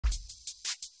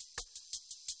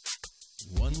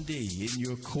one day in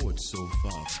your courts, O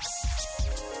Father,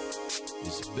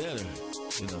 is better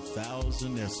than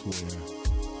 1,000 elsewhere.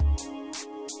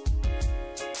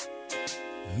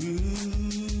 Ooh,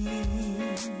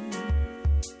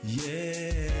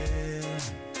 yeah,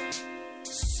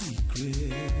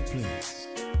 secret place.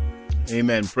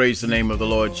 Amen. Praise the name of the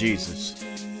Lord Jesus.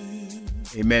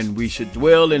 Amen. We should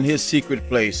dwell in his secret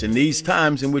place. In these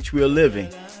times in which we are living,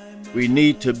 we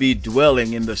need to be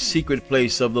dwelling in the secret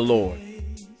place of the Lord.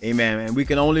 Amen. And we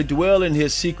can only dwell in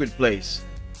his secret place,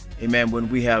 amen, when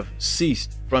we have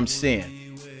ceased from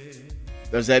sin.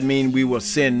 Does that mean we will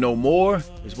sin no more?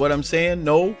 Is what I'm saying?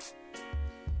 No.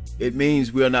 It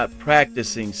means we are not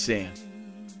practicing sin.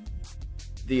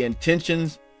 The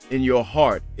intentions in your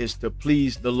heart is to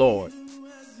please the Lord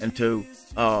and to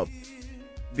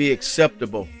be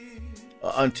acceptable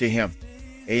unto him.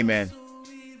 Amen.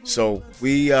 So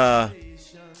we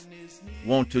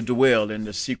want to dwell in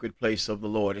the secret place of the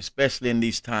Lord, especially in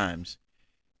these times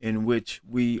in which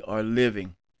we are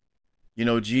living. You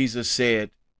know, Jesus said,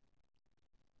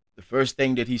 the first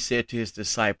thing that he said to his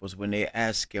disciples when they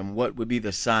asked him, what would be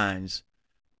the signs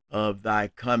of thy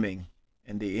coming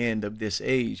and the end of this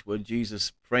age? Well,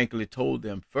 Jesus frankly told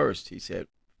them first, he said,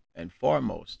 and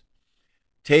foremost,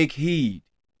 take heed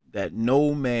that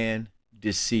no man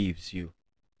deceives you.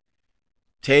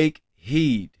 Take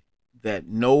heed that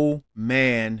no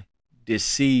man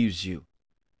deceives you.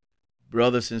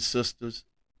 Brothers and sisters,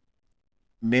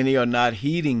 many are not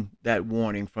heeding that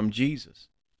warning from Jesus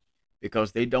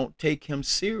because they don't take him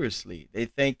seriously. They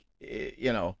think,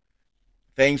 you know,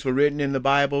 things were written in the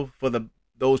Bible for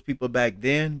those people back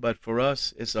then, but for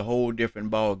us, it's a whole different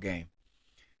ball game.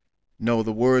 No,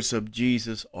 the words of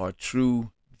Jesus are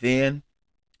true then.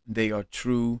 They are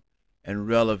true and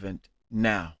relevant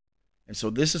now. And so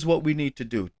this is what we need to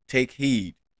do. Take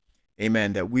heed,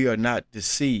 amen, that we are not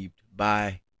deceived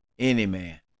by any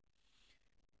man.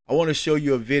 I want to show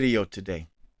you a video today.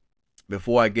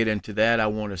 Before I get into that, I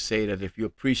want to say that if you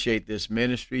appreciate this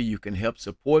ministry, you can help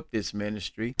support this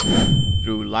ministry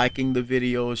through liking the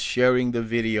videos, sharing the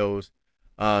videos,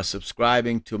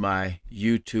 subscribing to my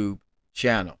YouTube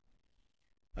channel.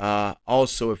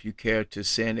 Also, if you care to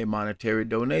send a monetary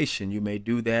donation, you may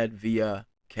do that via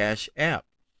Cash App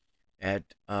at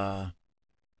 $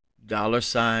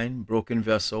 Broken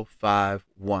Vessel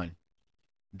 51.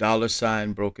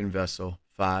 $ Broken Vessel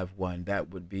 51. That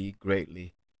would be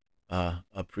greatly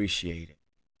appreciated.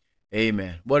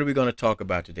 Amen. What are we going to talk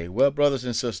about today? Well, brothers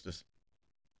and sisters,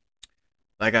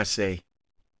 like I say,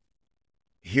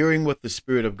 hearing what the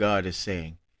Spirit of God is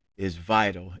saying is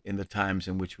vital in the times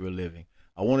in which we're living.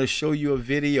 I want to show you a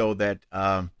video that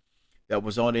that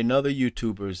was on another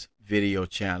YouTuber's video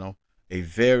channel. A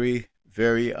very,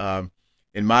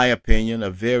 in my opinion, a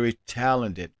very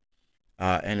talented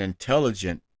and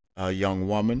intelligent young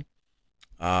woman.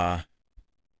 Her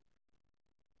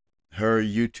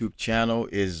YouTube channel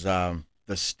is The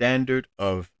Standard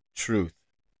of Truth.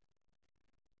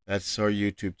 That's her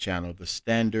YouTube channel, The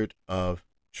Standard of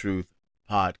Truth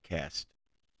Podcast.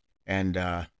 And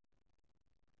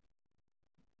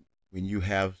when you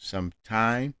have some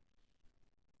time,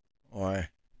 or,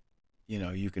 you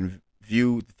know, you can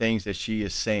view the things that she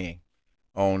is saying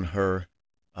on her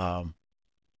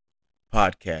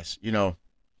podcast. You know,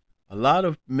 a lot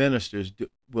of ministers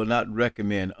will not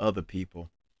recommend other people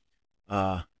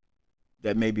that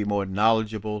may be more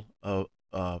knowledgeable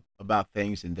about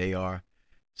things than they are.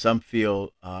 Some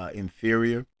feel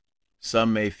inferior.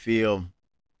 Some may feel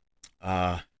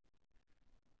they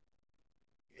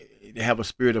have a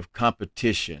spirit of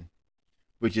competition,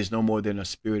 which is no more than a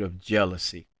spirit of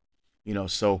jealousy. You know,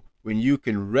 so when you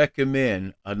can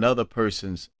recommend another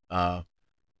person's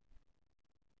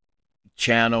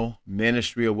channel,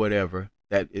 ministry, or whatever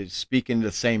that is speaking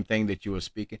the same thing that you are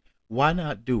speaking, why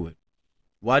not do it?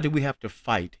 Why do we have to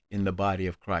fight in the body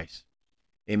of Christ?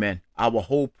 Amen. Our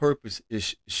whole purpose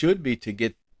should be to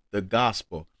get the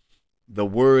gospel, the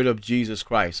word of Jesus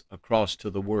Christ, across to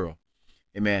the world.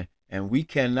 Amen. And we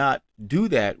cannot do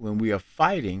that when we are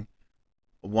fighting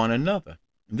one another.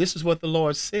 And this is what the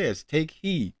Lord says, take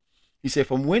heed. He said,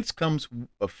 from whence comes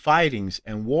fightings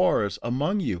and wars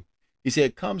among you? He said,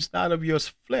 it comes not of your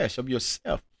flesh, of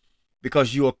yourself,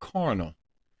 because you are carnal.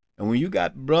 And when you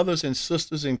got brothers and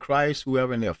sisters in Christ,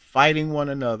 whoever, and they're fighting one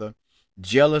another,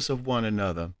 jealous of one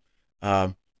another,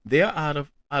 they're out of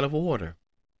order.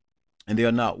 And they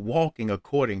are not walking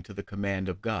according to the command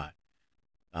of God.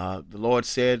 The Lord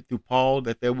said through Paul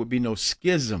that there would be no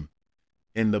schism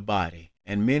in the body.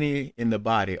 And many in the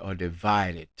body are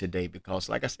divided today because,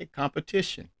 like I said,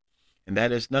 competition. And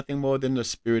that is nothing more than the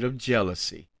spirit of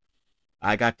jealousy.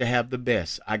 I got to have the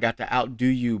best. I got to outdo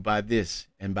you by this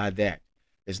and by that.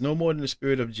 It's no more than the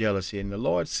spirit of jealousy, and the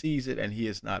Lord sees it, and he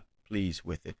is not pleased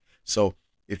with it. So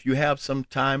if you have some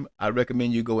time, I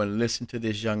recommend you go and listen to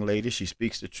this young lady. She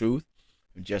speaks the truth,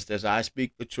 just as I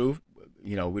speak the truth.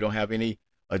 You know, we don't have any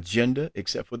agenda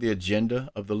except for the agenda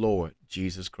of the Lord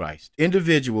Jesus Christ.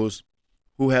 Individuals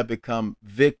who have become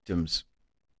victims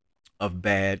of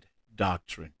bad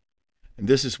doctrine. And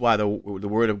this is why the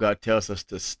Word of God tells us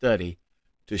to study,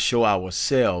 to show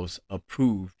ourselves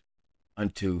approved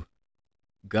unto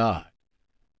God,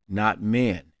 not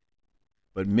men.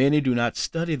 But many do not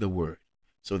study the Word.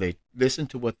 So they listen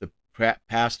to what the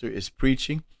pastor is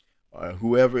preaching, or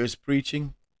whoever is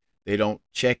preaching. They don't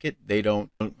check it. They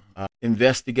don't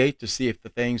investigate to see if the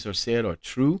things are said are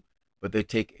true, but they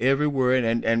take every word.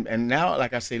 And now,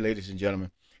 like I say, ladies and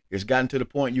gentlemen, it's gotten to the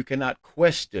point you cannot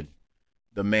question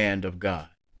the man of God,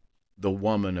 the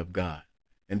woman of God.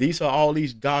 And these are all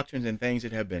these doctrines and things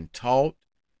that have been taught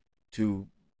to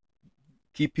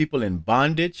keep people in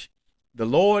bondage. The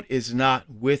Lord is not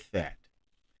with that.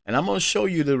 And I'm going to show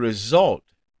you the result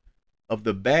of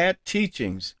the bad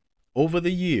teachings over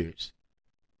the years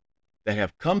that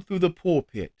have come through the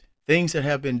pulpit, things that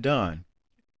have been done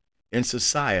in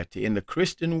society, in the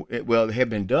Christian, well, have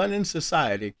been done in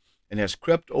society and has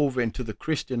crept over into the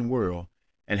Christian world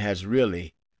and has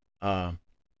really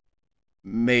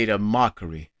made a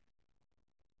mockery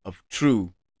of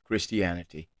true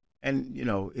Christianity. And, you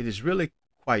know, it is really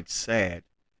quite sad,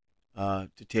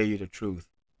 to tell you the truth,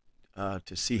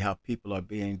 to see how people are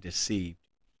being deceived.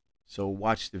 So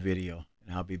watch the video,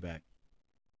 and I'll be back.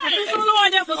 The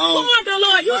Lord that was formed, the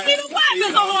Lord. You see the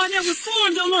weapons, the Lord that was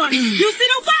formed, the Lord. You see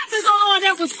the weapons, the Lord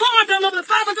that was formed, the Lord.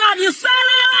 Father God, you said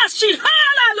she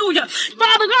hallelujah.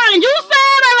 Father God, and you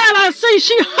said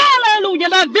she hallelujah.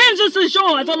 That vengeance is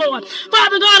yours, the Lord.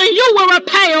 Father God, and you will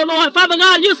repay, oh Lord. Father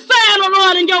God, you said, oh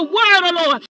Lord, in your word, oh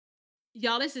Lord.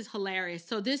 Y'all, this is hilarious.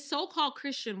 So this so-called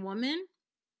Christian woman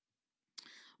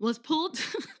was pulled.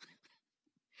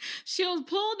 She was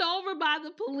pulled over by the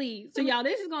police. So y'all,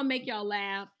 this is gonna make y'all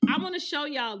laugh. I want to show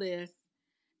y'all this,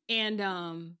 and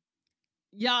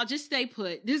y'all just stay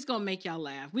put. This is gonna make y'all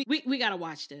laugh. We gotta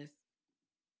watch this.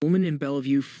 A woman in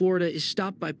Bellevue, Florida, is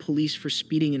stopped by police for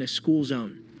speeding in a school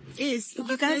zone. You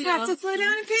guys have to slow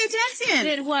down and pay attention.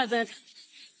 It wasn't.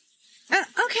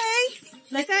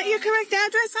 Okay. Is that your correct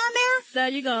address on there? There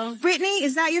you go. Brittany,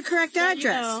 is that your correct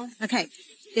address? Okay.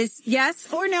 Is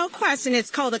yes or no question. It's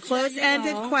called a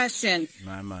closed-ended question.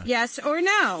 Yes or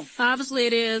no? Obviously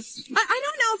it is. I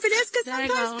don't know if it is because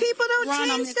sometimes people don't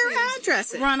change their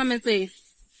addresses. Run them and see.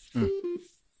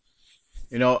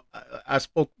 You know, I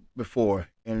spoke before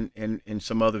in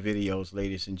some other videos,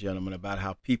 ladies and gentlemen, about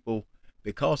how people,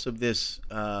 because of this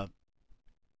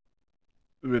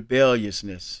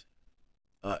rebelliousness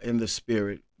in the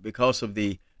spirit, because of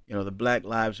the, you know, the Black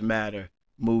Lives Matter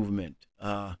movement,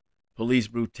 police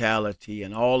brutality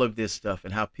and all of this stuff,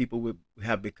 and how people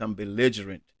have become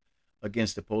belligerent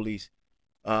against the police.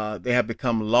 They have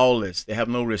become lawless. They have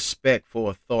no respect for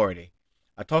authority.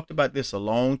 I talked about this a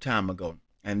long time ago,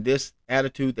 and this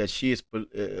attitude that she is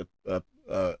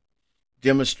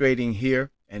demonstrating here,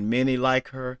 and many like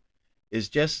her, is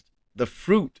just the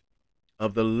fruit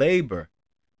of the labor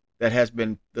that has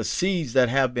been, the seeds that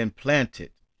have been planted.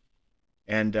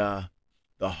 And the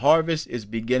harvest is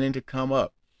beginning to come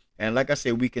up. And like I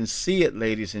said, we can see it,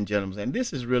 ladies and gentlemen. And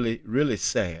this is really, really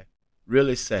sad.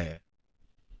 Really sad.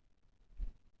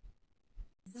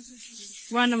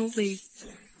 Run them, please.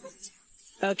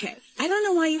 Okay. I don't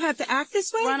know why you have to act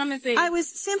this way. Run them and see. I was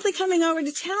simply coming over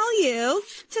to tell you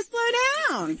to slow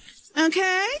down.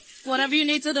 Okay? Whatever you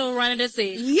need to do, run it and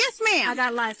see. Yes, ma'am. I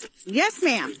got license. Yes,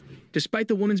 ma'am. Despite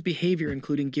the woman's behavior,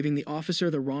 including giving the officer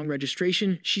the wrong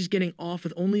registration, she's getting off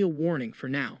with only a warning for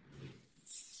now.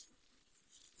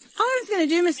 All I was going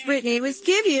to do, Miss Brittany, was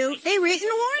give you a written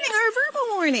warning or a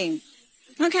verbal warning.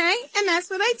 Okay? And that's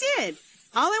what I did.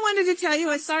 All I wanted to tell you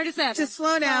was 37. To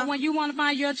slow down. So when you want to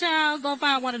find your child, go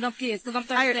find one of them kids, because I'm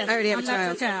 37. I already have a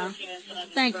child. child.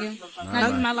 Thank you.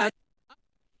 Now my life.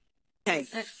 Okay.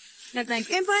 No, thank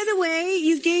you. And by the way,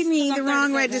 you gave me the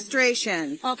wrong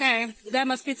registration. Okay. That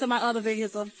must be to my other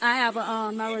vehicle. I have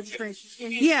my registration.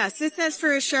 Yes, it says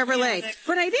for a Chevrolet.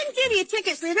 But I didn't give you a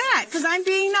ticket for that, because I'm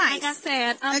being nice. Like I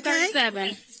said, I'm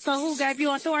 37. So who gave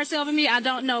you authority over me? I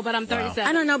don't know, but I'm 37.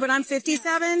 I don't know, but I'm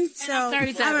 57, so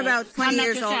I'm about 20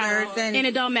 years older than... And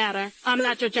it don't matter. I'm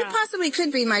not your child. You possibly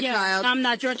could be my child. I'm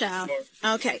not your child.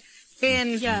 Okay.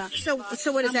 And so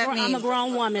what does that mean? I'm a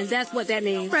grown woman. That's what that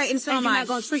means. Right, and so am I. You're not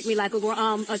going to treat me like a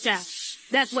child.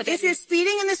 That's what. If you're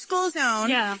speeding in the school zone,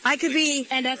 Yeah. I could be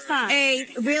And that's fine. a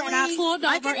really. And I pulled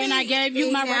over could and be I gave you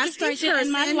a my nasty registration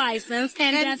and my person license,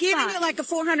 and that's giving fine. you like a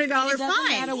 $400 It doesn't fine.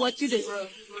 matter what you do.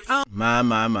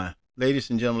 My. Ladies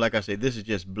and gentlemen, like I said, this is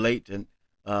just blatant,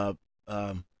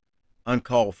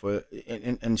 uncalled for.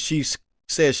 And she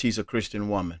says she's a Christian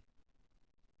woman.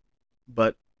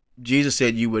 But Jesus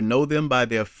said you would know them by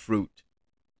their fruit.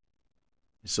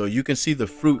 So you can see the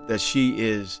fruit that she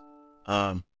is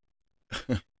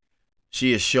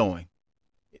she is showing.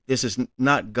 This is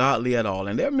not godly at all.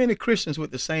 And there are many Christians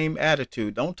with the same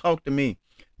attitude. Don't talk to me.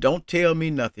 Don't tell me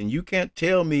nothing. You can't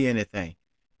tell me anything.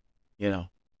 You know,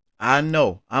 I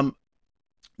know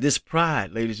this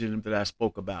pride, ladies and gentlemen, that I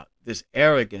spoke about, this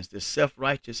arrogance, this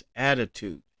self-righteous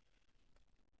attitude.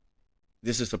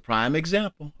 This is a prime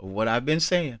example of what I've been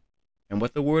saying and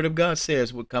what the word of God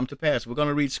says will come to pass. We're going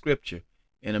to read scripture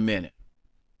in a minute.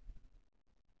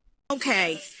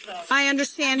 Okay, I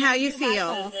understand how you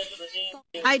feel.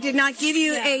 I did not give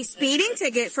you a speeding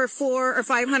ticket for $400 or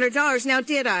 $500. Now,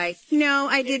 did I? No,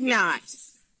 I did not.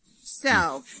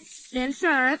 So,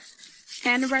 Insurance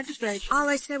and the registration. all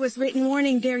I said was written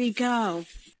warning. There you go.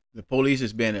 The police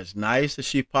has been as nice as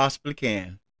she possibly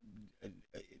can,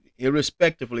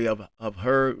 irrespectively of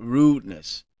her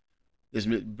rudeness. This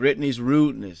Brittany's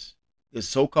rudeness, this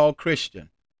so-called Christian,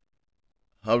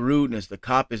 her rudeness. The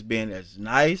cop is being as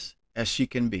nice as she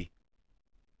can be.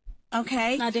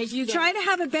 Okay. Now, there you go. Try to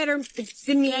have a better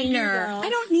demeanor. go. I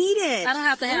don't need it. I don't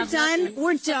have to have We're done. nothing.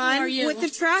 We're How are done you? with the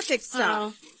traffic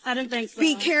stop. Oh, I didn't think so.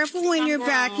 Be careful when I'm you're grown.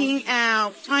 backing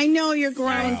out. I know you're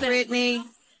grown, Wow. Brittany.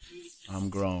 I'm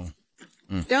grown.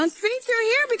 Don't speed through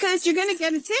here because you're going to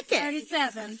get a ticket.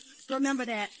 37. Remember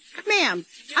that. Ma'am,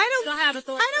 I Don't have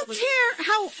authority don't over care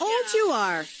how old you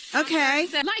are. Okay?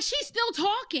 Like, she's still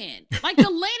talking. Like, the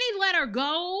lady let her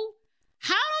go.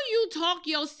 How do you talk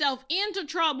yourself into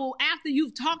trouble after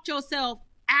you've talked yourself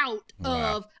out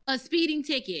Wow. of a speeding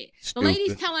ticket? Stupid. The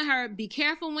lady's telling her, be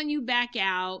careful when you back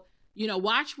out. You know,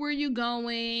 watch where you're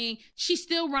going. She's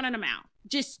still running them out.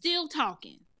 Just still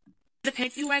talking.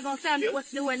 If you ain't gonna tell me what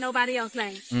to do with nobody else's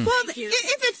name. Well, Thank you.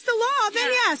 if it's the law,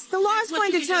 then yes, the law is What going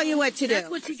you to can tell do. you what to That's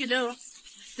do. what you can do.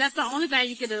 That's the only thing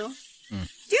you can do. Do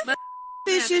you have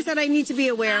issues that I need to be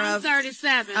aware I'm of?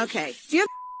 37. Okay. Do you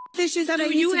have issues that I Do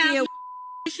need you to be have aware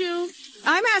issues?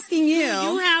 I'm asking You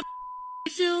you. have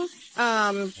issues?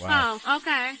 Wow. Oh,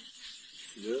 okay.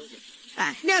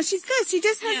 No, she's good. She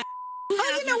just has. Yeah.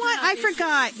 Oh, you know what? I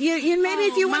forgot. You maybe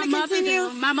if you want to continue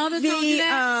My mother told you the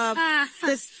that.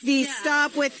 the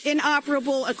stop with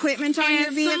inoperable equipment on your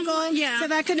And vehicle. some- So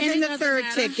that could have and been it the doesn't third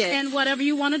matter. ticket. And whatever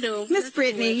you want to do. Miss Just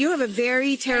Brittany, do it. you have a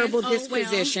very terrible And, oh, well.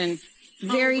 disposition.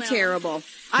 Very well. terrible.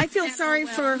 I feel And, oh, sorry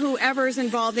well. for whoever's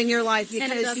involved in your life And it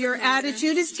because doesn't your matter.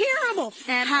 attitude is terrible.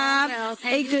 And, oh, Have well. a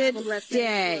And you good have a blessed day.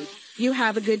 day. You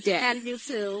have a good day. And you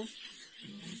too.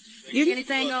 You,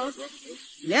 Anything else?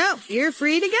 no, you're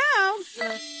free to go.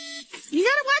 You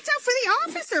gotta watch out for the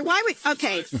officer. Why would?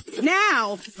 Okay,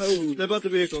 now. Oh, step out the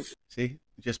vehicle. See,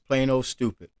 just plain old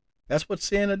stupid. That's what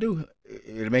sin will do.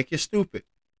 It'll make you stupid.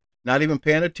 Not even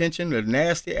paying attention, a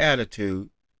nasty attitude.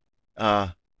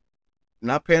 Not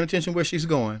paying attention where she's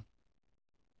going.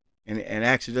 And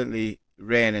accidentally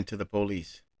ran into the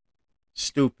police.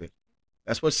 Stupid.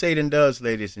 That's what Satan does,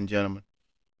 ladies and gentlemen.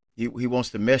 He wants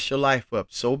to mess your life up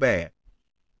so bad.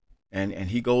 And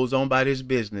he goes on about his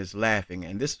business laughing.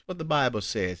 And this is what the Bible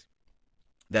says,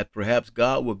 that perhaps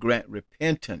God will grant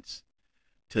repentance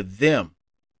to them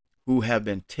who have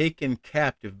been taken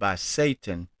captive by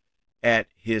Satan at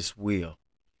his will.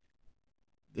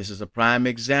 This is a prime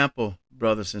example,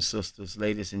 brothers and sisters,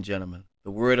 ladies and gentlemen.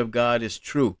 The word of God is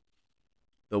true.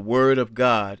 The word of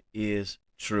God is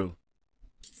true.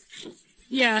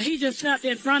 Yeah, he just stepped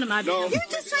in front of my vehicle. You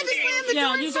just tried to slam the Yeah,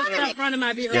 door you in just front stepped of in me. front of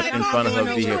my vehicle. Stepped in front of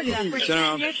her vehicle. Sit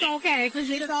down. It's okay, because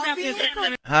you just stepped in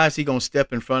front of How is he going to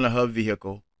step in front of her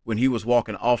vehicle when he was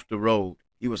walking off the road?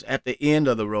 He was at the end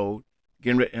of the road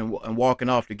getting ready and walking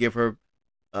off to give her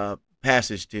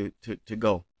passage to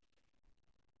go.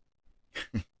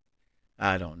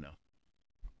 I don't know.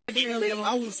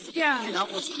 I was. Yeah,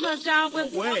 because y'all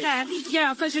was okay.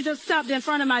 Yeah, because you just stopped in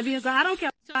front of my vehicle. I don't care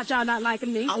about y'all not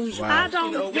liking me. I was. Wow.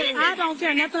 I don't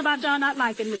care nothing about y'all not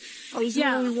liking me. I was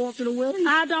Yeah. really walking away.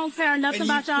 I don't care nothing And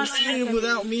you about y'all not liking proceeded me.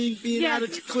 without me being Yeah, able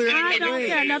to clear I the don't way.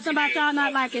 care nothing about y'all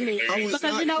not liking me. I was Because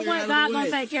not you know clearing what? the God gonna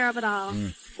way. take care of it all.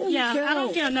 Yeah, I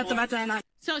don't care nothing about y'all not.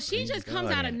 So she just comes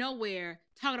God out of in it. nowhere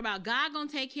talking about God gonna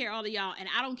take care of all of y'all, and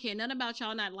I don't care nothing about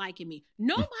y'all not liking me.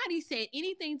 Nobody said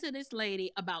anything to this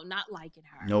lady about not liking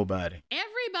her. Nobody.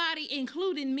 Everybody,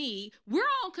 including me, we're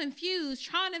all confused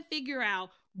trying to figure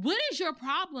out what is your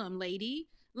problem, lady?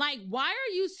 Like, why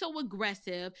are you so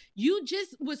aggressive? You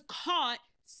just was caught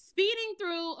speeding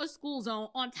through a school zone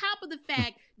on top of the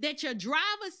fact that your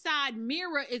driver's side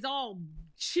mirror is all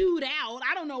chewed out.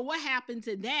 I don't know what happened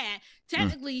to that.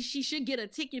 Technically, she should get a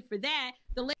ticket for that.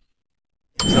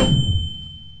 So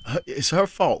it's her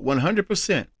fault,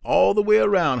 100%, all the way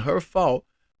around, her fault.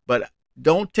 But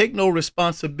don't take no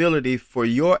responsibility for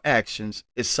your actions.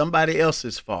 It's somebody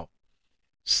else's fault.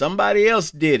 Somebody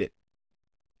else did it,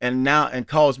 and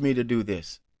caused me to do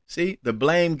this. See, the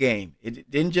blame game. It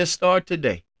didn't just start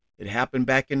today. It happened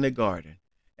back in the garden,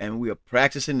 and we are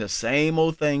practicing the same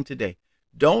old thing today.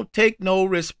 Don't take no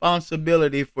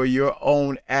responsibility for your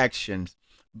own actions.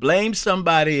 Blame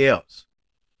somebody else.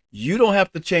 You don't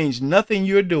have to change nothing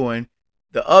you're doing.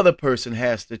 The other person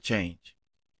has to change.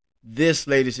 This,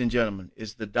 ladies and gentlemen,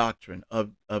 is the doctrine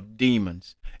of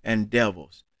demons and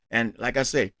devils. And like I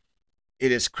say,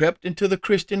 it has crept into the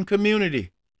Christian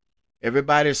community.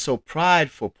 Everybody is so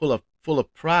prideful, full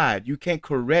of pride. You can't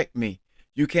correct me.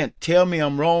 You can't tell me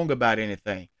I'm wrong about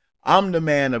anything. I'm the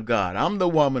man of God. I'm the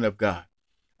woman of God.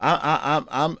 I'm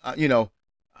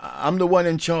the one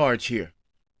in charge here.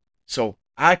 So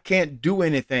I can't do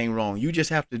anything wrong. You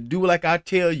just have to do like I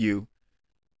tell you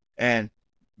and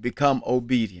become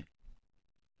obedient.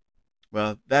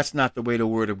 Well, that's not the way the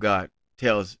Word of God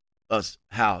tells us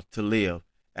how to live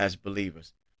as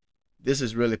believers. This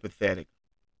is really pathetic.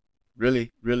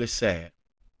 Really, really sad.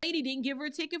 Lady didn't give her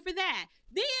a ticket for that.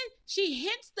 Then she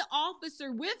hits the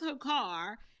officer with her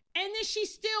car, and then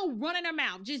she's still running her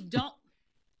mouth. Just don't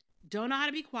know how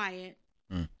to be quiet.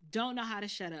 Don't know how to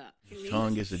shut up.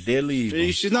 Tongue is a deadly evil.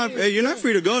 You're not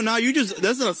free to go now.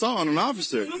 That's an assault on an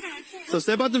officer. So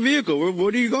step out the vehicle. Where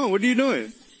are you going? What are you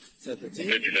doing?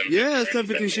 Yeah, it's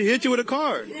 10:15. She hit you with a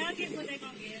car. They'll get what they're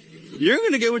gonna get. You're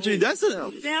gonna get what you.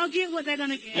 They'll get what they're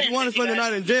gonna get. You want to spend the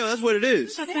night in jail? That's what it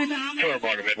is.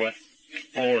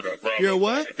 You're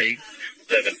what? 7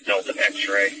 Delta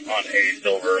X-ray on A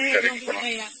silver.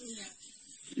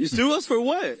 You sue us for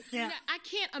what? Yeah. I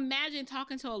can't imagine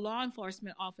talking to a law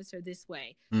enforcement officer this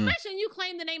way. Especially when you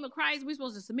claim the name of Christ, we're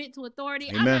supposed to submit to authority.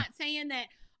 Amen. I'm not saying that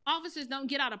officers don't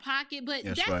get out of pocket, but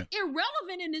that's right.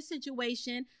 irrelevant in this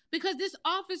situation because this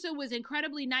officer was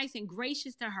incredibly nice and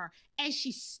gracious to her, and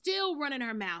she's still running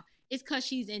her mouth. It's because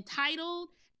she's entitled,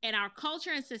 and our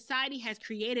culture and society has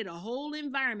created a whole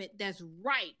environment that's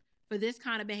ripe for this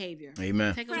kind of behavior.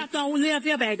 Amen. Witchcraft don't live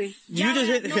here, baby. You just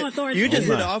hit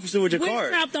the officer with your car.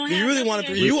 Witchcraft don't Do you have really no want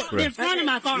to? here. You in front of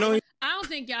my car. No, I don't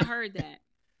think y'all heard that.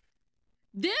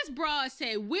 This broad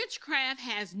said witchcraft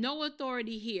has no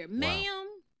authority here. Wow. Ma'am,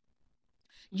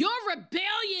 your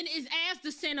rebellion is as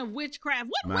the sin of witchcraft.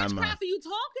 What witchcraft are you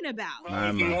talking about?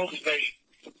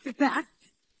 Back.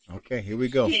 Okay, here we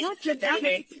go.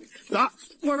 stop.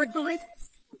 Where we're going.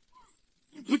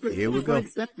 Here we go.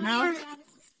 Now.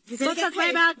 What's up,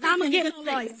 baby? I'm gonna get a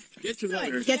lawyer. Get your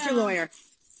lawyer. Get your lawyer.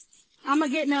 I'm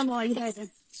gonna get no lawyer, baby.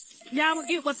 Y'all will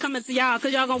get what's coming to y'all,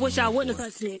 because y'all gonna wish y'all wouldn't have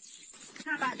touched it.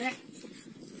 How about that?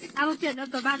 I don't care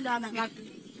nothing about y'all not like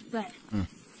that.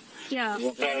 Yeah.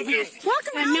 Walk And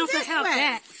around mental this health way.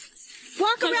 back.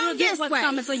 Walk Because around you'll get this what's way.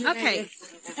 coming for you, Okay. baby.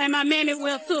 And my mammy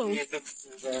will too.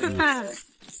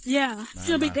 Yeah.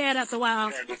 She'll be dead after a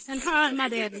while. And her and my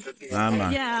daddy.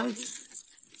 Yeah.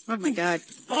 Oh my God.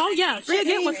 Oh yeah, she'll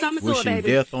get what's coming to her, Wishing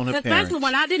baby. death on her Especially parents.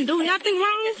 when I didn't do nothing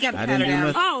wrong. I didn't do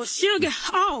nothing. Oh, she'll get.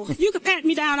 Oh, you can pat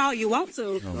me down all you want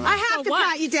to. I have So to what?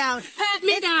 pat you down. Pat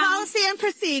me It's down. policy and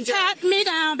procedure. Pat me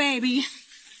down, baby.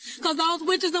 Cause those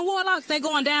witches and warlocks, they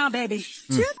going down, baby.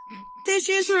 This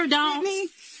you Sure don't. me.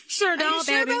 Sure Are don't, you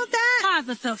sure baby. about that?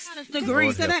 Positive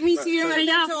degree. So that means you're And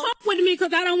y'all fuck with me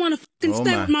because I don't want to fucking Oh,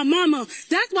 stay my. with my mama.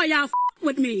 That's why y'all fuck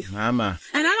with me. Mama.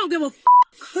 And I don't give a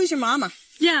fuck. Who's your mama?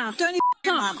 Yeah. Don't you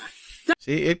your mama?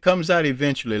 See, it comes out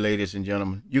eventually, ladies and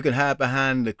gentlemen. You can hide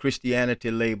behind the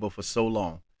Christianity label for so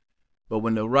long, but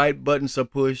when the right buttons are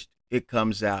pushed, it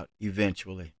comes out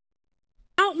eventually.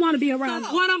 I don't want to be around.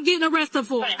 What I'm getting arrested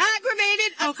for.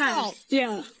 Aggravated assault.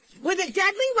 Yeah. With a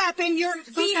deadly weapon, your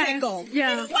vehicle.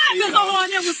 Yeah. Weapons, oh Lord,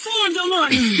 that was formed, oh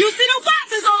Lord. You see the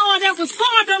weapons, oh Lord, that was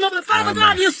formed, oh Lord. Father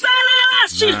God, you said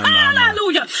she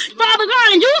hallelujah. Father God,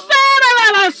 and you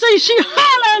said she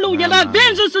hallelujah. That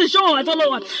vengeance is yours, oh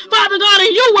Lord. Father God,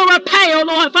 and you will repay, oh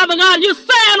Lord. Father God, you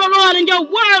said, oh Lord, in your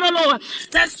word, oh Lord,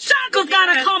 that shackles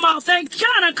gotta come off. They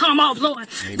gotta come off, Lord.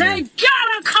 They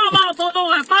gotta come off, oh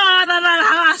Lord. Father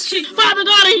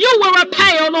God, and you will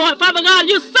repay, oh Lord. Father God,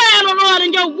 you said, oh Lord,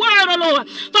 in your word, oh Lord.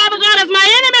 Father God, as my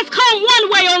enemies come one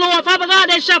way, oh Lord, Father God,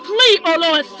 they shall flee, oh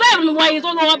Lord, 7 ways,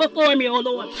 oh Lord, before me, oh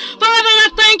Lord. Father, I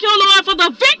thank you, oh Lord, for the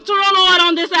victory, oh Lord,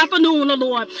 on this afternoon, oh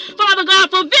Lord. Father God,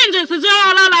 for vengeance is yours.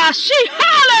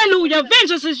 Hallelujah.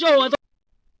 Vengeance is yours.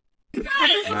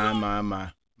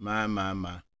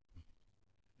 My.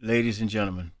 Ladies and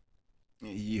gentlemen,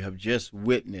 you have just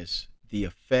witnessed the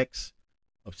effects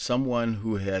of someone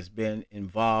who has been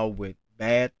involved with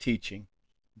bad teaching,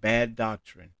 bad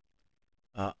doctrine,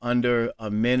 under a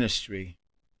ministry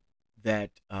that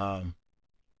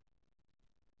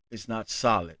is not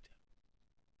solid,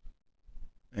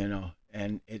 you know,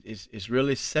 and it's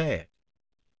really sad.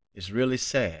 It's really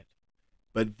sad.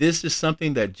 But this is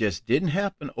something that just didn't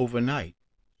happen overnight.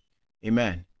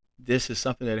 Amen. This is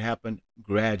something that happened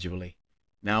gradually.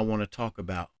 Now I want to talk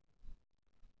about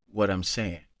what I'm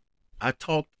saying. I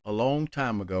talked a long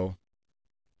time ago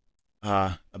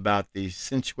about the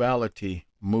sensuality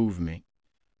movement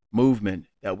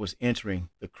that was entering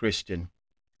the Christian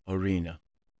arena.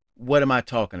 What am I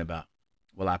talking about?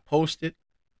 Well, I posted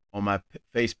on my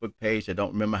Facebook page. I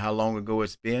don't remember how long ago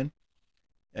it's been.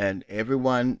 And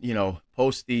everyone, you know,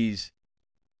 posts these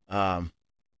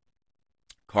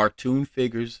cartoon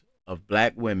figures of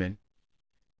black women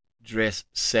dressed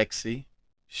sexy,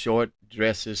 short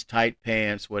dresses, tight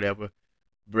pants, whatever,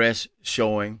 breasts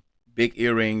showing, big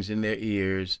earrings in their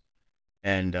ears,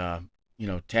 and, you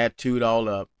know, tattooed all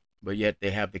up, but yet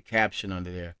they have the caption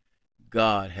under there,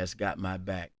 God has got my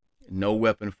back. No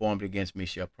weapon formed against me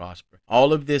shall prosper.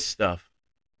 All of this stuff,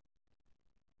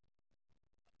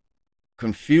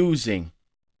 confusing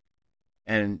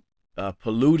and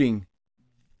polluting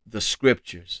the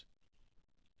scriptures.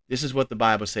 This is what the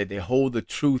Bible said. They hold the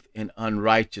truth in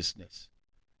unrighteousness.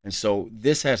 And so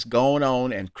this has gone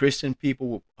on, and Christian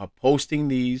people are posting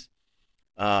these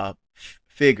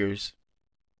figures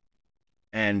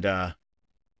and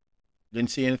didn't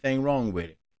see anything wrong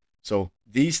with it. So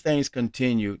these things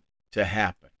continue to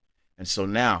happen. And so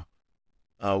now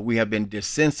we have been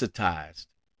desensitized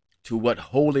to what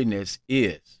holiness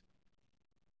is.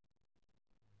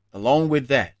 Along with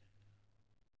that,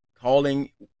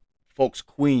 calling folks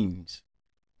queens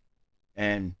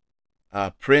and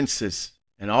princes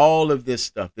and all of this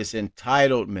stuff, this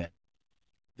entitlement,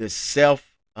 this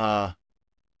self-love,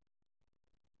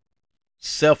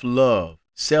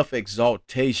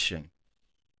 self-exaltation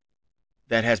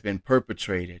that has been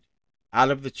perpetrated out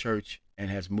of the church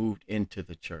and has moved into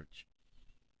the church.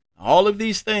 All of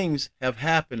these things have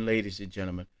happened, ladies and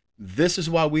gentlemen. This is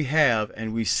why we have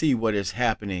and we see what is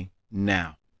happening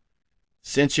now.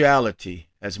 Sensuality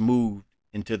has moved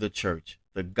into the church.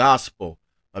 The gospel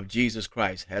of Jesus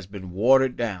Christ has been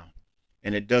watered down,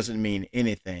 and it doesn't mean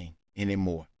anything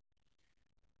anymore.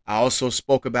 I also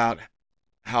spoke about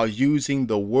how using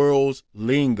the world's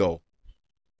lingo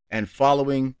and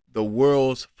following the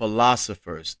world's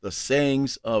philosophers, the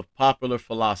sayings of popular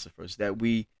philosophers that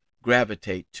we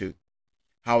gravitate to,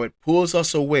 how it pulls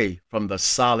us away from the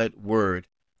solid word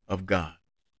of God.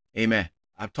 Amen.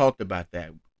 I've talked about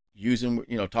that. Using,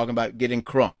 you know, talking about getting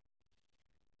crunk,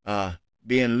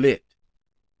 being lit.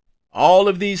 All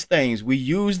of these things, we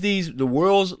use the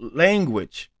world's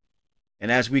language,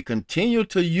 and as we continue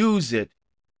to use it,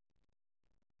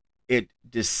 it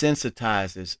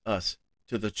desensitizes us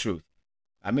to the truth.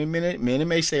 I mean, many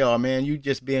may say, oh man, you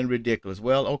just being ridiculous.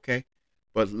 Well, okay,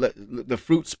 but the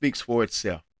fruit speaks for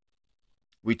itself.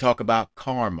 We talk about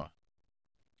karma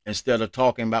instead of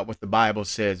talking about what the Bible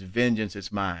says, vengeance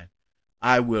is mine,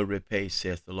 I will repay,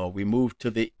 saith the Lord. We move to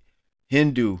the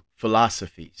Hindu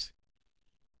philosophies.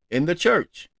 In the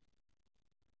church,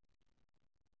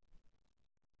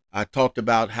 I talked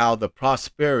about how the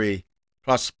prosperity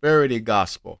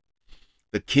gospel,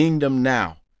 the kingdom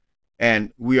now,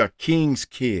 and we are king's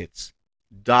kids,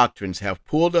 doctrines have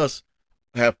pulled us,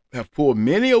 have pulled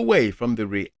many away from the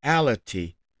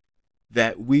reality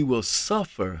that we will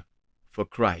suffer for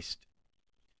Christ.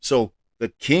 So the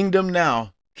kingdom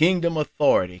now, kingdom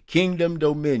authority, kingdom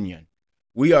dominion,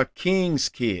 we are king's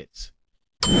kids.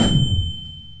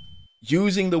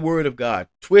 Using the word of God,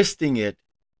 twisting it,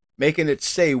 making it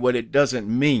say what it doesn't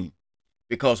mean,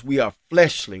 because we are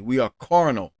fleshly, we are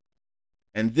carnal.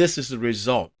 And this is the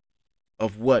result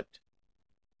of what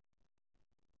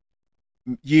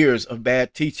years of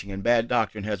bad teaching and bad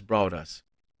doctrine has brought us.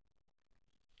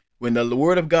 When the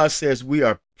word of God says we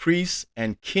are priests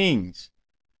and kings,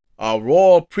 a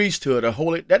royal priesthood, a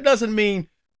holy, that doesn't mean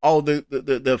all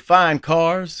the fine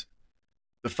cars,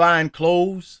 the fine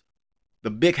clothes, the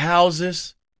big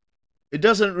houses. It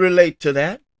doesn't relate to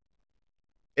that.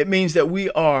 It means that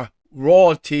we are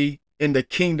royalty in the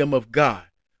kingdom of God.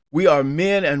 We are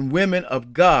men and women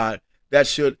of God that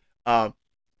should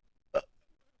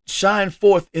shine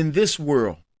forth in this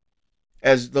world.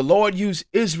 As the Lord used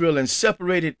Israel and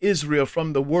separated Israel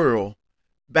from the world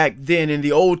back then in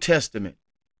the Old Testament,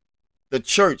 the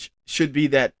church should be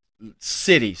that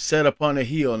city set upon a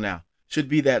hill now, should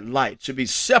be that light, should be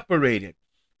separated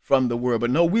from the world.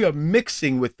 But no, we are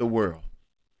mixing with the world.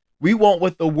 We want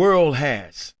what the world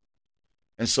has.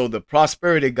 And so the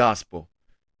prosperity gospel,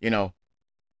 you know,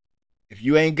 if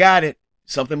you ain't got it,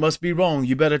 something must be wrong.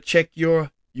 You better check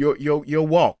your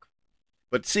walk.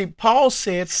 But see, Paul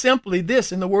said simply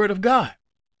this in the Word of God.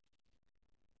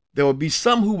 There will be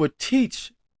some who would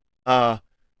teach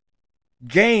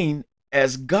gain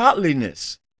as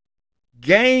godliness.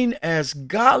 Gain as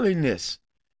godliness.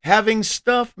 Having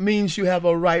stuff means you have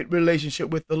a right relationship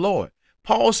with the Lord.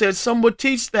 Paul said some would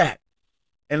teach that.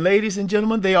 And ladies and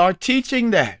gentlemen, they are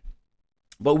teaching that.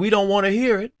 But we don't want to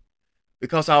hear it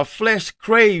because our flesh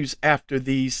craves after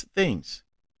these things.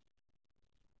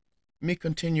 Let me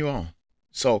continue on.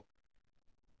 So,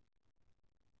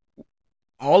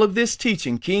 all of this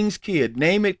teaching, King's Kid,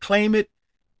 name it, claim it.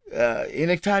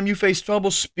 Anytime you face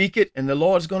trouble, speak it, and the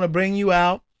Lord's going to bring you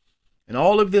out. And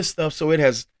all of this stuff, so it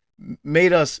has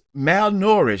made us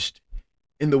malnourished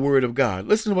in the Word of God.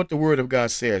 Listen to what the Word of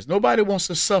God says. Nobody wants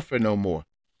to suffer no more.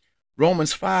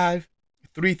 Romans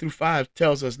 5:3-5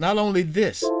 tells us not only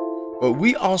this, but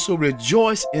we also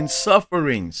rejoice in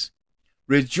sufferings,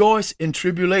 rejoice in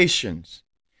tribulations,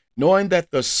 knowing that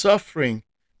suffering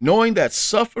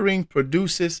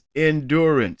produces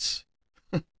endurance.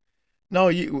 No,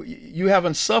 you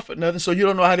haven't suffered nothing, so you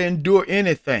don't know how to endure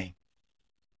anything.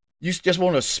 You just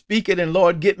want to speak it and,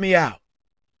 Lord, get me out.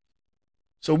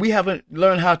 So we haven't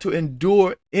learned how to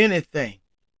endure anything.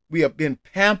 We have been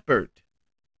pampered.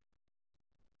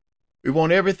 We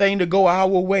want everything to go our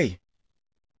way.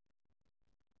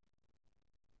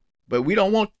 But we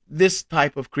don't want this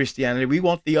type of Christianity. We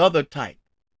want the other type,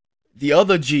 the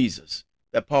other Jesus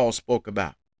that Paul spoke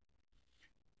about.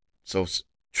 So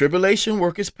tribulation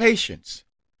worketh patience,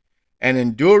 and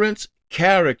endurance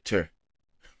character.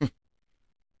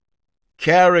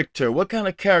 Character. What kind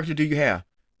of character do you have?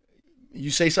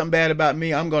 You say something bad about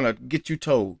me, I'm going to get you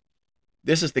told.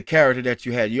 This is the character that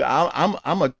you had.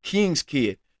 I'm a king's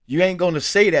kid. You ain't going to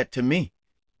say that to me.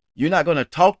 You're not going to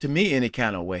talk to me any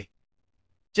kind of way.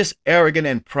 Just arrogant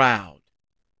and proud.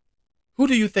 Who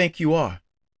do you think you are?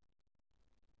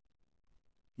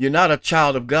 You're not a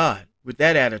child of God with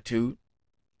that attitude.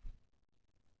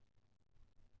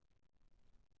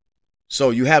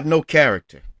 So you have no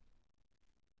character.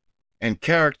 And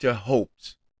character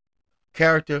hopes.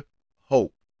 Character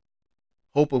hope.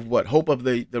 Hope of what? Hope of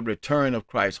the return of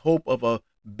Christ. Hope of a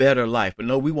better life. But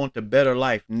no, we want the better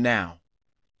life now.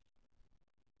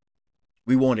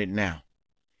 We want it now.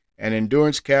 And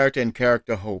endurance, character, and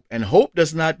character hope. And hope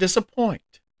does not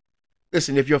disappoint.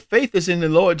 Listen, if your faith is in the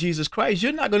Lord Jesus Christ,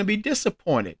 you're not going to be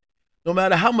disappointed. No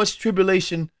matter how much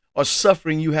tribulation or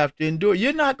suffering you have to endure,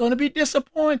 you're not going to be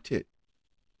disappointed.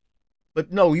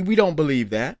 But no, we don't believe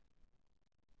that.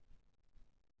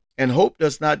 And hope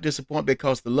does not disappoint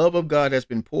because the love of God has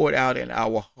been poured out in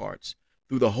our hearts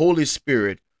through the Holy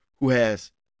Spirit who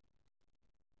was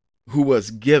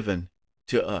given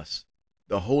to us.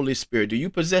 The Holy Spirit. Do you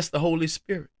possess the Holy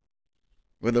Spirit?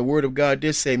 Well, the Word of God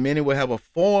did say many will have a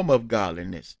form of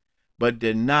godliness, but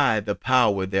deny the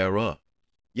power thereof.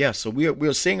 Yes, so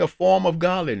we're seeing a form of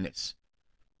godliness.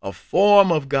 A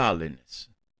form of godliness.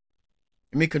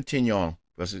 Let me continue on,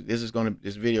 because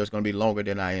this video is going to be longer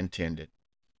than I intended.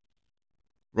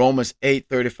 Romans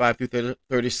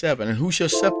 8:35-37. And who shall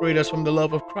separate us from the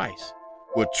love of Christ?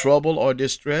 Will trouble or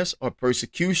distress or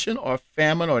persecution or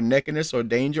famine or nakedness or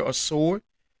danger or sword?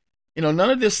 You know, none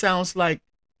of this sounds like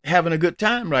having a good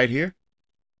time right here.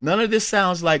 None of this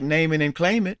sounds like naming and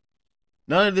claim it.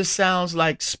 None of this sounds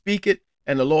like speak it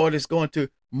and the Lord is going to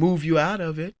move you out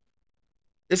of it.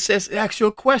 It says, ask you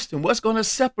a question. What's going to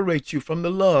separate you from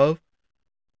the love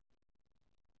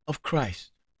of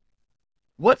Christ?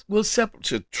 What will separate?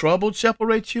 Should trouble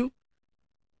separate you?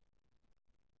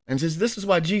 And this is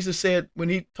why Jesus said when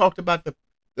he talked about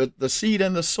the seed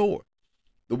and the sword,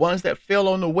 the ones that fell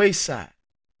on the wayside,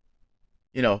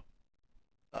 you know,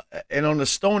 and on the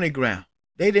stony ground,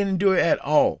 they didn't do it at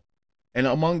all. And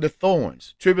among the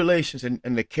thorns, tribulations, and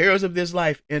the cares of this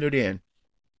life entered in,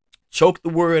 choked the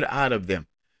word out of them.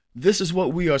 This is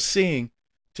what we are seeing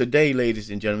today, ladies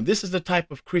and gentlemen. This is the type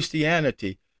of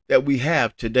Christianity that we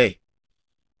have today.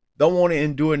 Don't want to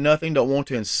endure nothing, don't want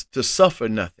to suffer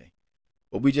nothing,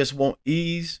 but we just want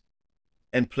ease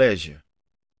and pleasure.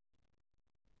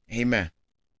 Amen.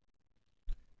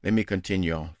 Let me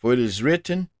continue on. For it is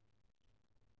written,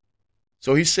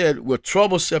 So he said, will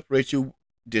trouble separate you?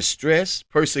 Distress,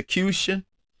 persecution,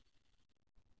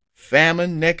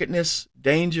 famine, nakedness,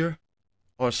 danger,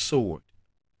 or sword?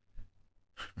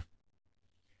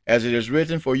 As it is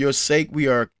written, for your sake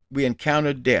we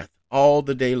encounter death all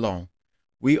the day long.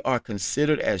 We are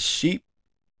considered as sheep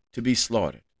to be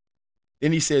slaughtered.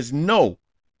 Then he says, no,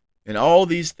 in all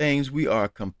these things we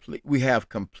have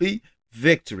complete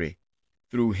victory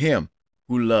through him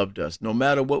who loved us. No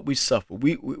matter what we suffer,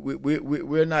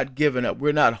 we're not giving up.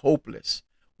 We're not hopeless.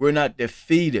 We're not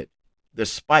defeated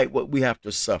despite what we have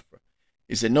to suffer.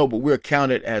 He said, no, but we're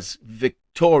counted as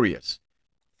victorious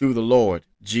through the Lord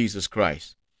Jesus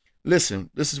Christ. Listen,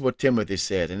 this is what Timothy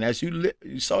said. And as you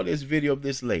saw this video of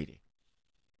this lady,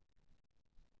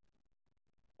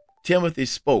 Timothy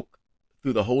spoke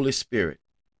through the Holy Spirit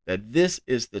that this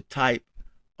is the type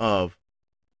of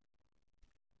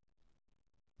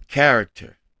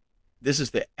character, this is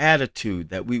the attitude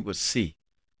that we will see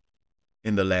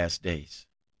in the last days.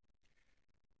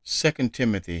 2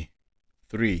 Timothy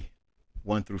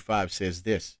 3:1-5 says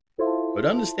this, but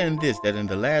understand this, that in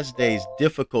the last days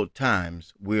difficult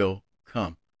times will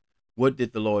come. What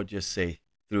did the Lord just say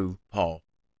through Paul?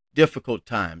 Difficult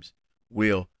times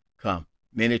will come.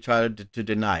 Many try to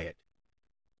deny it,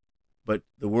 but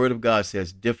the word of God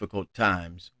says difficult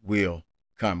times will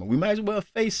come. We might as well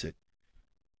face it.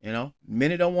 You know,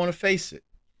 many don't want to face it.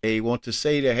 They want to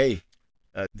say that, hey,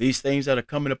 these things that are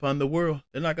coming upon the world,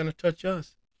 they're not going to touch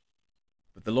us.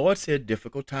 But the Lord said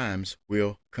difficult times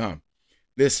will come.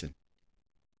 Listen,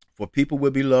 for people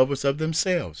will be lovers of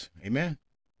themselves. Amen.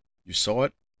 You saw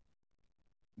it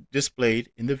displayed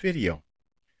in the video.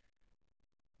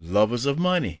 Lovers of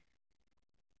money.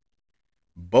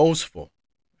 Boastful.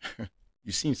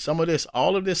 You've seen some of this,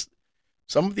 all of this,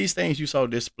 some of these things you saw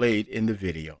displayed in the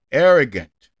video. Arrogant.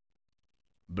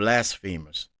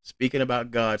 Blasphemers. Speaking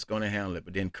about God's going to handle it,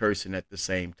 but then cursing at the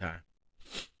same time.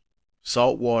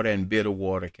 Salt water and bitter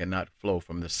water cannot flow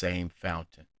from the same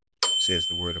fountain, says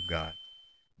the word of God.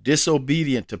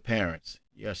 Disobedient to parents.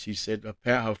 Yeah, she said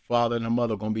her father and her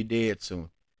mother are going to be dead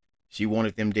soon. She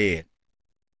wanted them dead.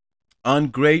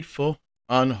 Ungrateful,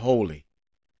 unholy.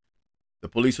 The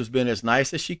police was being as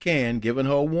nice as she can, giving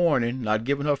her a warning, not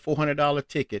giving her a $400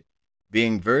 ticket,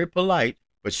 being very polite,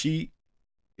 but she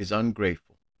is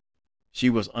ungrateful. She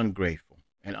was ungrateful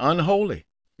and unholy,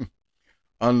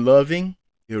 unloving,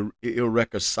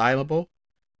 irreconcilable,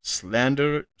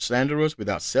 slanderers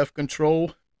without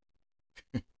self-control,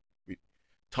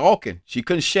 talking. She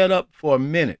couldn't shut up for a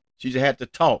minute. She just had to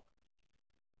talk,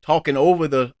 talking over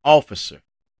the officer.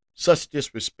 Such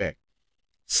disrespect.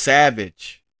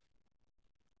 Savage,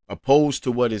 opposed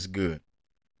to what is good,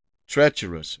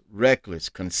 treacherous, reckless,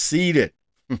 conceited,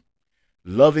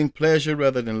 loving pleasure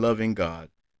rather than loving God.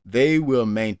 They will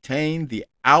maintain the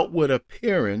outward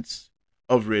appearance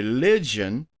of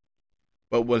religion,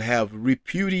 but will have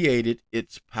repudiated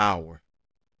its power.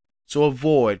 So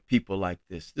avoid people like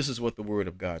this. This is what the word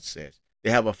of God says.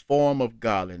 They have a form of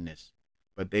godliness,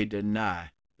 but they deny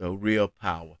the real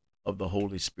power of the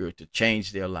Holy Spirit to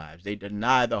change their lives. They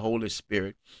deny the Holy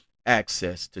Spirit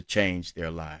access to change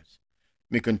their lives.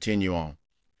 Let me continue on.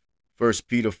 1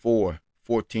 Peter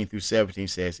 4:14-17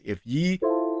 says, if ye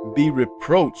be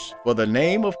reproached for the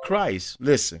name of Christ,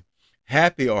 listen,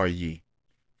 happy are ye,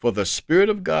 for the Spirit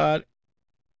of God,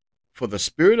 for the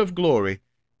Spirit of glory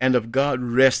and of God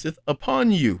resteth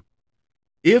upon you.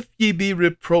 If ye be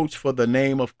reproached for the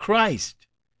name of Christ,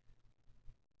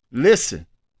 listen,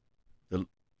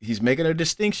 he's making a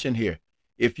distinction here.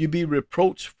 If you be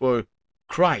reproached for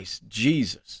Christ,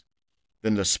 Jesus,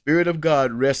 then the Spirit of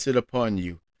God rested upon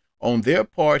you. On their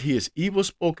part, he is evil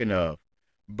spoken of,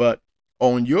 but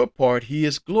on your part, he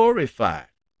is glorified.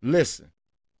 Listen.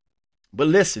 But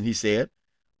listen, he said,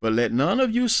 but let none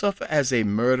of you suffer as a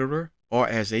murderer or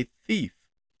as a thief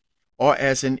or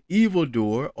as an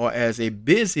evildoer or as a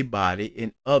busybody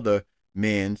in other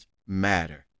men's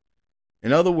matter.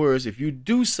 In other words, if you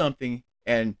do something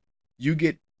and you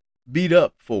get beat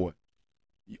up for it,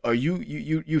 or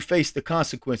you face the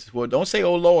consequences for it, don't say,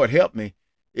 oh, Lord, help me.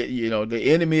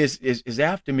 The enemy is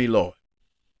after me, Lord.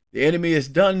 The enemy has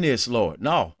done this, Lord.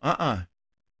 No,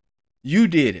 you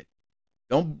did it.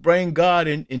 Don't bring God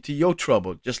into your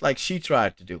trouble, just like she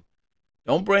tried to do.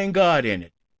 Don't bring God in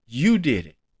it. You did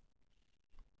it.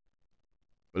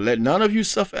 But let none of you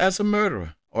suffer as a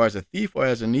murderer, or as a thief, or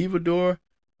as an evildoer,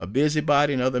 a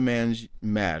busybody in other men's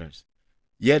matters.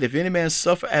 Yet if any man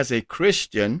suffer as a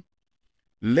Christian,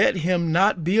 let him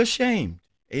not be ashamed.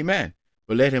 Amen.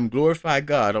 But let him glorify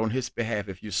God on his behalf.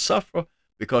 If you suffer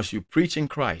because you preach in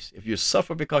Christ, if you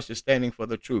suffer because you're standing for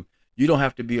the truth, you don't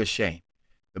have to be ashamed.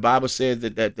 The Bible says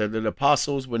that the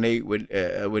apostles, when they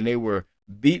were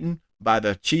beaten by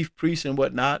the chief priests and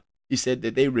whatnot, he said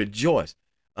that they rejoiced.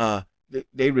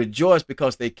 They rejoiced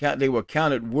because they were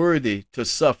counted worthy to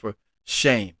suffer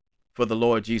shame for the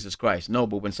Lord Jesus Christ. No,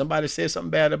 but when somebody says something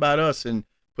bad about us and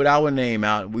put our name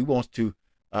out, we want to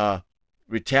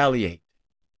retaliate.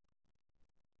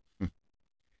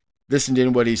 Listen to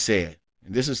what he said.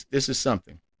 And this is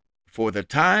something. For the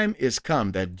time is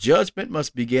come that judgment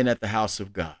must begin at the house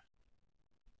of God.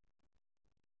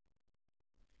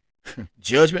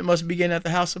 Judgment must begin at the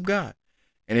house of God.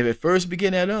 And if it first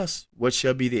begin at us, what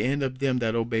shall be the end of them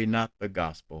that obey not the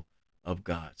gospel of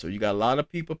God? So you got a lot of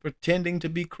people pretending to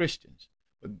be Christians,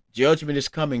 but judgment is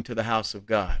coming to the house of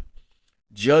God.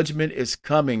 Judgment is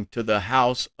coming to the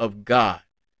house of God.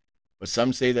 But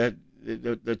some say that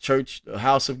the church, the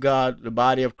house of God, the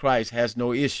body of Christ has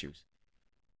no issues.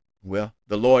 Well,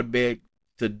 the Lord begged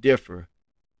to differ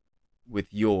with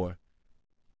your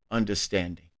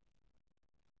understanding.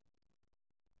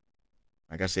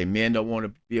 Like I say, men don't want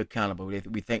to be accountable. We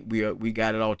think we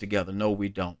got it all together. No, we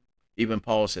don't. Even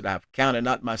Paul said, I've counted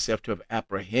not myself to have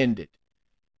apprehended,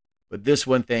 but this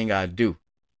one thing I do.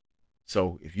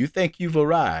 So if you think you've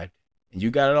arrived and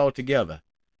you got it all together,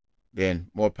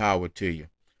 then more power to you.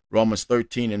 Romans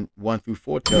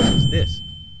 13:1-4 tells us this.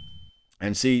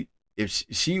 And see, if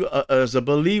she is a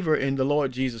believer in the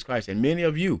Lord Jesus Christ, and many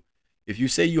of you, if you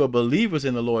say you are believers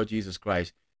in the Lord Jesus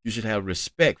Christ, you should have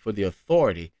respect for the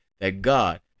authority that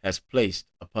God has placed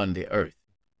upon the earth.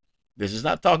 This is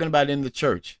not talking about in the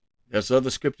church. There's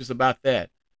other scriptures about that,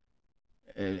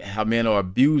 how men are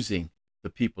abusing the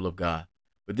people of God.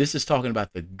 But this is talking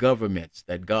about the governments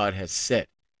that God has set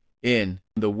in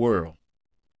the world.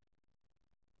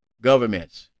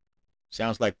 Governments.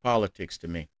 Sounds like politics to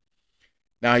me.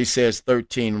 Now he says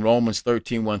Romans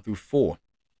 13:1-4.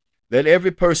 Let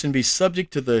every person be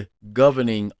subject to the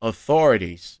governing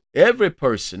authorities. Every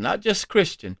person, not just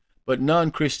Christian, but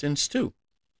non-Christians too.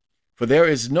 For there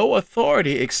is no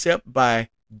authority except by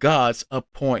God's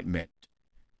appointment.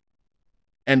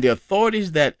 And the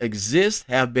authorities that exist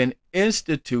have been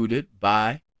instituted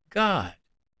by God.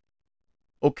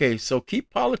 Okay, so keep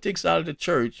politics out of the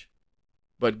church,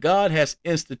 but God has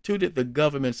instituted the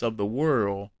governments of the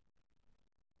world.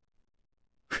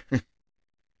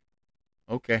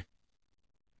 Okay.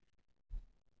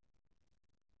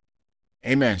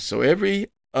 Amen. So every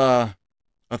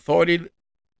authority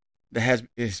that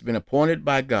has been appointed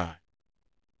by God.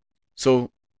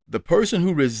 So the person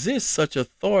who resists such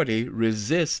authority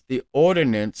resists the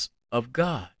ordinance of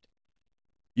God.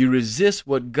 You resist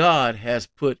what God has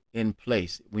put in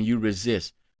place when you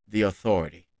resist the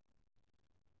authority.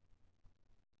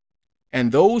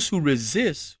 And those who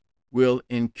resist will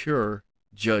incur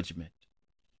judgment.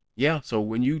 Yeah, so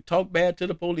when you talk bad to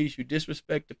the police, you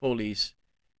disrespect the police,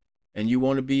 and you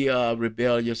want to be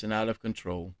rebellious and out of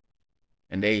control,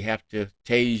 and they have to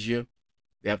tase you,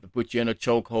 they have to put you in a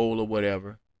chokehold or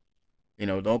whatever. You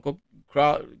know, don't go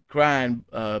crying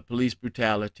police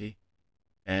brutality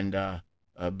and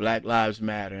Black Lives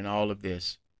Matter and all of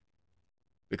this,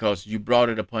 because you brought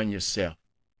it upon yourself.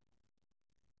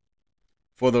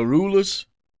 For rulers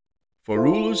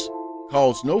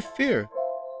cause no fear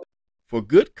for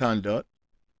good conduct,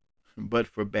 but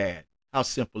for bad. How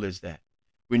simple is that?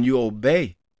 When you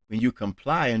obey, when you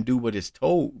comply and do what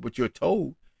you're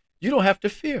told, you don't have to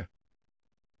fear.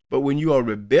 But when you are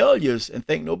rebellious and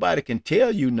think nobody can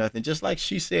tell you nothing, just like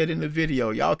she said in the video,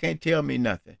 y'all can't tell me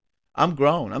nothing. I'm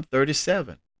grown. I'm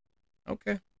 37.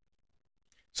 Okay.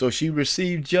 So she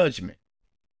received judgment.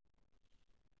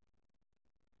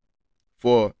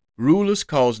 For rulers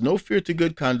cause no fear to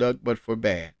good conduct, but for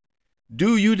bad.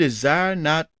 Do you desire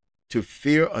not to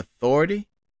fear authority?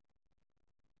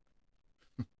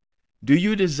 Do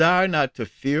you desire not to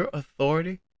fear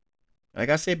authority? Like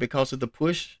I said, because of the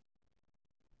push,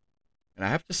 and I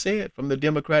have to say it, from the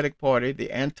Democratic Party,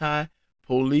 the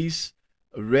anti-police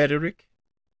rhetoric,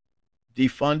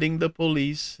 defunding the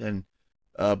police and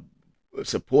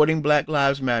supporting Black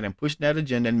Lives Matter and pushing that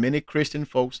agenda, and many Christian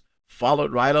folks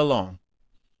followed right along,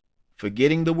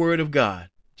 forgetting the word of God,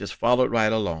 just followed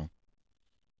right along.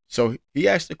 So he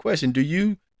asked the question, do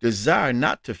you desire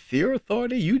not to fear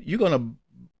authority? You're going to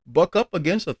buck up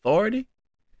against authority?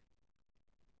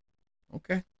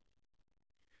 Okay.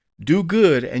 Do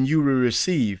good and you will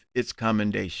receive its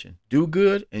commendation. Do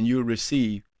good and you'll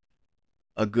receive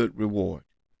a good reward.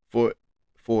 For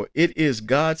it is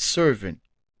God's servant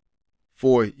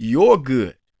for your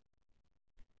good.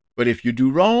 But if you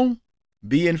do wrong,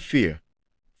 be in fear,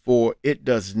 for it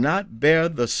does not bear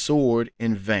the sword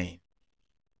in vain.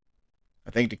 I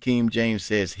think the King James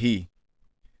says he.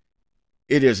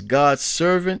 It is God's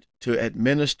servant to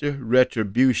administer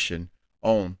retribution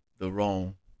on the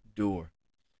wrongdoer.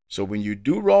 So when you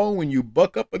do wrong, when you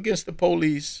buck up against the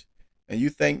police and you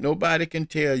think nobody can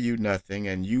tell you nothing,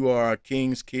 and you are a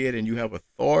king's kid and you have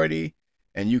authority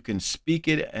and you can speak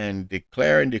it and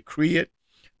declare and decree it,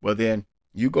 well then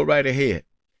you go right ahead.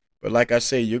 But like I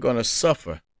say, you're going to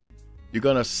suffer. You're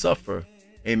going to suffer,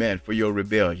 amen, for your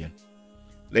rebellion.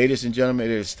 Ladies and gentlemen,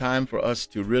 it is time for us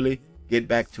to really get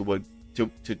back to what to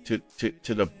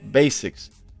the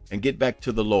basics and get back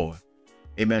to the Lord.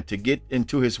 Amen. To get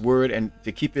into his word and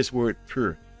to keep his word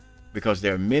pure, because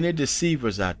there are many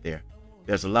deceivers out there.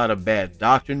 There's a lot of bad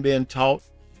doctrine being taught,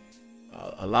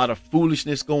 a lot of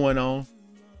foolishness going on.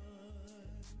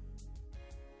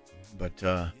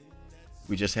 But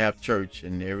we just have church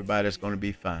and everybody's going to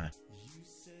be fine.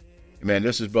 Amen.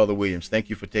 This is Brother Williams. Thank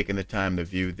you for taking the time to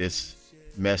view this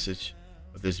message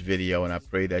of this video, and I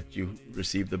pray that you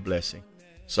receive the blessing.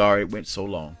 Sorry it went so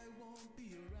long.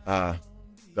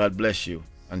 God bless you.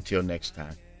 Until next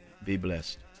time, be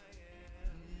blessed.